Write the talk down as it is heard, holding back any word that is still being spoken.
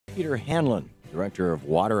Peter Hanlon, Director of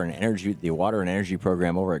Water and Energy, the Water and Energy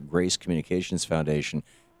Program over at Grace Communications Foundation.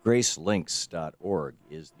 Gracelinks.org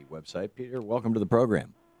is the website. Peter, welcome to the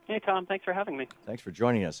program. Hey, Tom. Thanks for having me. Thanks for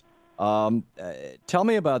joining us. Tell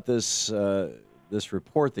me about this this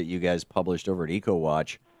report that you guys published over at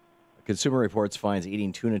EcoWatch. Consumer Reports finds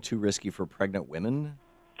eating tuna too risky for pregnant women.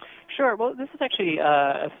 Sure. Well, this is actually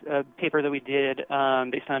a paper that we did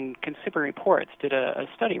based on Consumer Reports, did a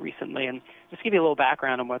study recently. And just to give you a little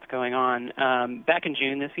background on what's going on, back in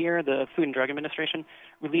June this year, the Food and Drug Administration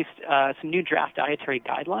released some new draft dietary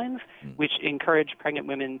guidelines, which encourage pregnant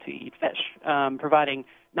women to eat fish, providing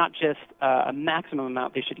not just a maximum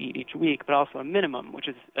amount they should eat each week, but also a minimum, which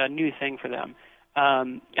is a new thing for them.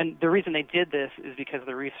 And the reason they did this is because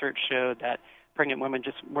the research showed that pregnant women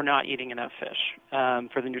just were not eating enough fish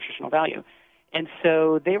for the nutritional value. And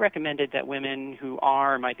so they recommended that women who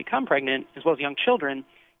are or might become pregnant, as well as young children,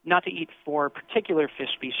 not to eat four particular fish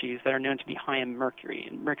species that are known to be high in mercury.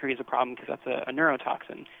 And mercury is a problem because that's a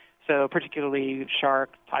neurotoxin. So particularly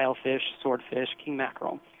shark, tilefish, swordfish, king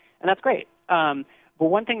mackerel. And that's great. But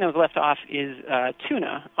one thing that was left off is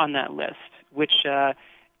tuna on that list, which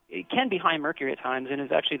it can be high in mercury at times and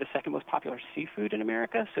is actually the second most popular seafood in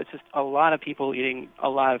America. So it's just a lot of people eating a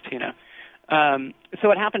lot of tuna. So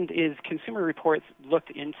what happened is Consumer Reports looked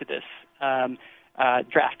into this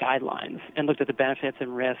draft guidelines and looked at the benefits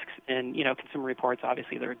and risks. And, you know, Consumer Reports,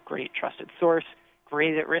 obviously, they're a great trusted source,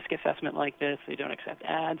 great at risk assessment like this. They don't accept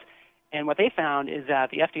ads. And what they found is that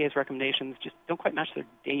the FDA's recommendations just don't quite match their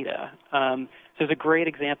data. So there's a great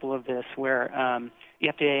example of this where the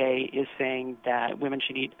FDA is saying that women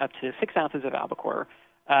should eat up to 6 ounces of albacore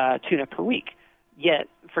tuna per week. Yet,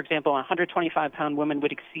 for example, a 125-pound woman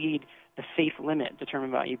would exceed the safe limit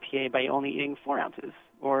determined by EPA by only eating 4 ounces.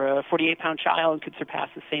 Or a 48-pound child could surpass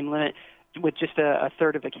the same limit with just a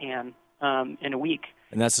third of a can in a week.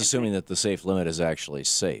 And that's assuming that the safe limit is actually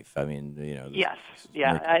safe. I mean, you know. Yes,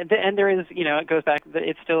 yeah. And there is, you know, it goes back,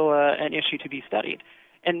 it's still an issue to be studied.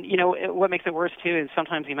 And, you know, what makes it worse, too, is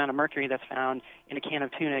sometimes the amount of mercury that's found in a can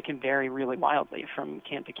of tuna can vary really wildly from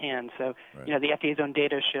can to can. So, right. You know, the FDA's own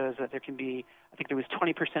data shows that there can be, I think there was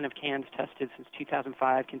 20% of cans tested since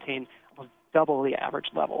 2005 contain almost double the average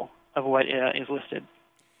level of what is listed.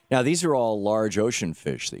 Now, these are all large ocean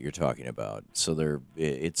fish that you're talking about. So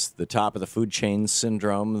it's the top of the food chain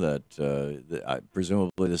syndrome that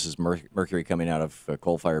presumably this is mercury coming out of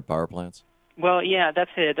coal-fired power plants? Well, yeah,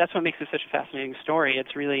 that's it. That's what makes it such a fascinating story.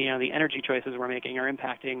 It's really, you know, the energy choices we're making are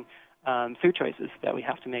impacting food choices that we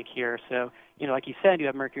have to make here. So, you know, like you said, you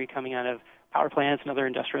have mercury coming out of power plants and other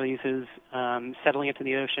industrial uses, settling into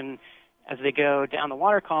the ocean. As they go down the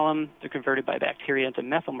water column, they're converted by bacteria into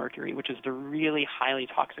methylmercury, which is the really highly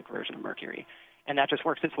toxic version of mercury. And that just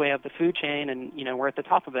works its way up the food chain, and, you know, we're at the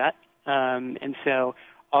top of that. And so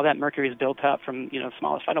all that mercury is built up from, you know,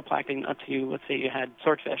 smallest phytoplankton up to, let's say you had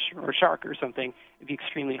swordfish or shark or something, it'd be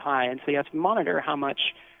extremely high. And so you have to monitor how much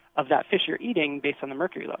of that fish you're eating based on the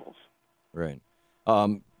mercury levels. Right.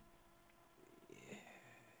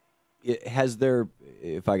 Has there,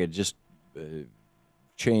 if I could just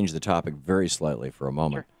change the topic very slightly for a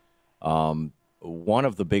moment, sure. One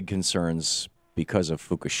of the big concerns because of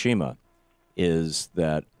Fukushima is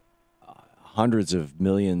that hundreds of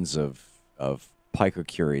millions of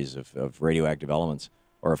picocuries of radioactive elements,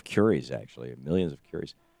 or of curies actually, millions of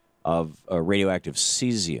curies, of radioactive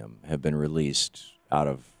cesium have been released out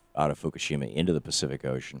of Fukushima into the Pacific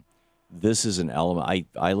Ocean. This is an element.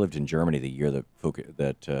 I lived in Germany the year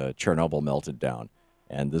that Chernobyl melted down,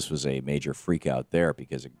 and this was a major freak out there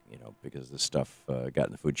because this stuff got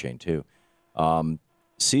in the food chain too.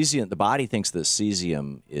 Cesium. The body thinks that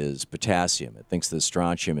cesium is potassium. It thinks that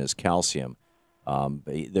strontium is calcium.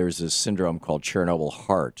 There's this syndrome called Chernobyl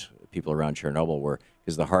heart. People around Chernobyl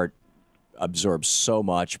because the heart absorbs so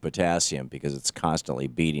much potassium because it's constantly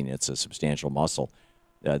beating. It's a substantial muscle.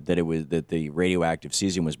 That the radioactive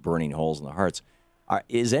cesium was burning holes in the hearts.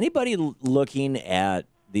 Is anybody looking at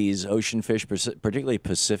these ocean fish, particularly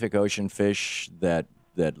Pacific Ocean fish, that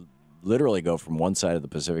literally go from one side of the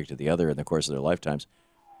Pacific to the other in the course of their lifetimes,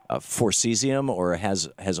 for cesium, or has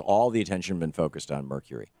all the attention been focused on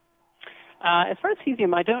mercury? As far as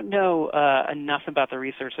cesium, I don't know enough about the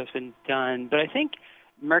research that's been done, but I think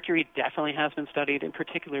mercury definitely has been studied, in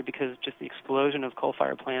particular because just the explosion of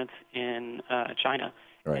coal-fired plants in China.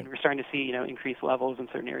 Right. And we're starting to see, increased levels in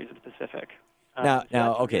certain areas of the Pacific.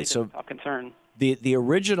 So top concern. The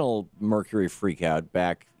original mercury freakout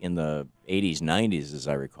back in the 80s, 90s, as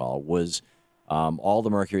I recall, was all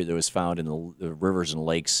the mercury that was found in the rivers and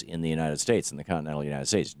lakes in the United States, in the continental United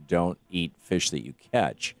States. Don't eat fish that you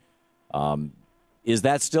catch. Is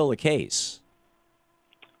that still the case?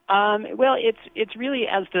 Well, it's really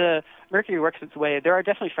as the mercury works its way. There are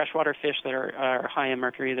definitely freshwater fish that are high in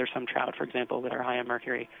mercury. There's some trout, for example, that are high in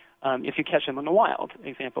mercury if you catch them in the wild,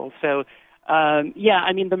 example. So, yeah,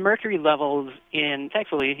 I mean, the mercury levels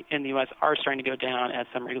thankfully, in the U.S. are starting to go down as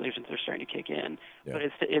some regulations are starting to kick in. Yeah. But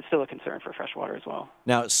it's still a concern for freshwater as well.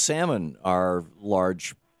 Now, salmon are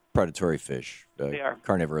large predatory fish, they are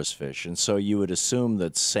carnivorous fish, and so you would assume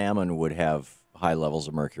that salmon would have high levels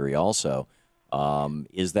of mercury also.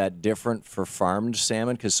 Is that different for farmed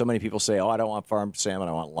salmon? Because so many people say, oh, I don't want farmed salmon,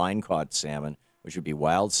 I want line-caught salmon, which would be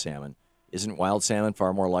wild salmon. Isn't wild salmon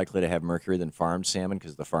far more likely to have mercury than farmed salmon?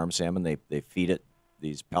 Because the farmed salmon, they feed it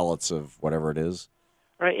these pellets of whatever it is.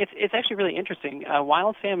 Right. It's actually really interesting.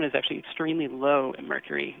 Wild salmon is actually extremely low in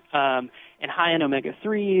mercury and high in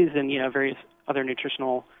omega-3s and, various other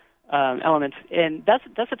nutritional elements. And that's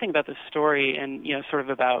the thing about this story and, sort of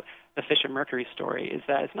about the fish and mercury story is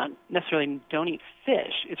that it's not necessarily don't eat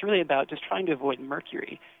fish. It's really about just trying to avoid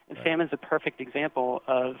mercury. And right. Salmon's a perfect example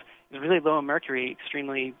of really low in mercury,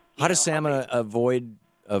 extremely. How does salmon avoid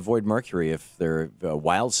mercury if they're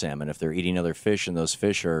wild salmon, if they're eating other fish and those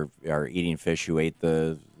fish are eating fish who ate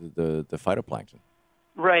the phytoplankton?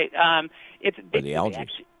 Right. Or the algae.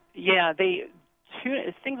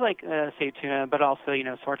 Tuna, things like, say, tuna, but also,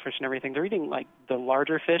 swordfish and everything, they're eating, like, the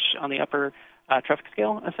larger fish on the upper trophic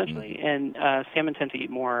scale, essentially, and salmon tend to eat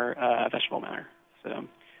more vegetable matter.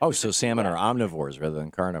 So salmon are omnivores rather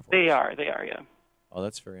than carnivores. They are, yeah. Oh,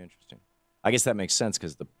 that's very interesting. I guess that makes sense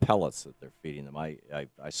because the pellets that they're feeding them, I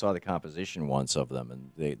saw the composition once of them,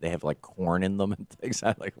 and they have, like, corn in them and things.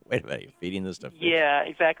 I'm like, wait a minute, you're feeding this stuff? Yeah,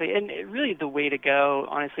 exactly. And really the way to go,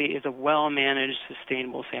 honestly, is a well-managed,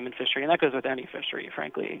 sustainable salmon fishery, and that goes with any fishery,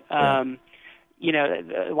 frankly. Yeah.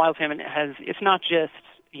 Wild salmon it's not just,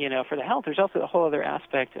 for the health. There's also a whole other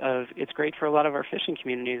aspect of it's great for a lot of our fishing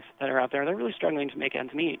communities that are out there. They're really struggling to make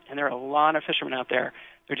ends meet, and there are a lot of fishermen out there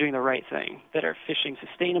that are doing the right thing, that are fishing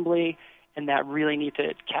sustainably, and that really need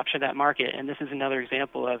to capture that market. And this is another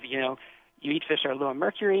example of, you eat fish that are low in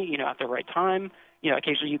mercury, at the right time.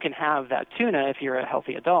 Occasionally you can have that tuna if you're a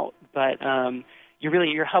healthy adult, but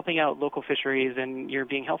you're helping out local fisheries and you're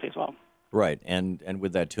being healthy as well. Right, and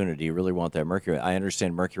with that tuna, do you really want that mercury? I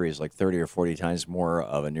understand mercury is like 30 or 40 times more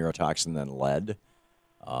of a neurotoxin than lead.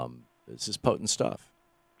 This is potent stuff.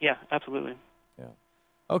 Yeah, absolutely. Yeah.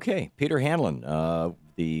 Okay, Peter Hanlon,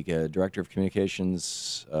 the Director of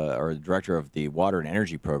Communications, or the Director of the Water and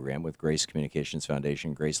Energy Program with Grace Communications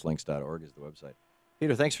Foundation. GraceLinks.org is the website.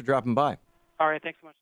 Peter, thanks for dropping by. All right, thanks so much.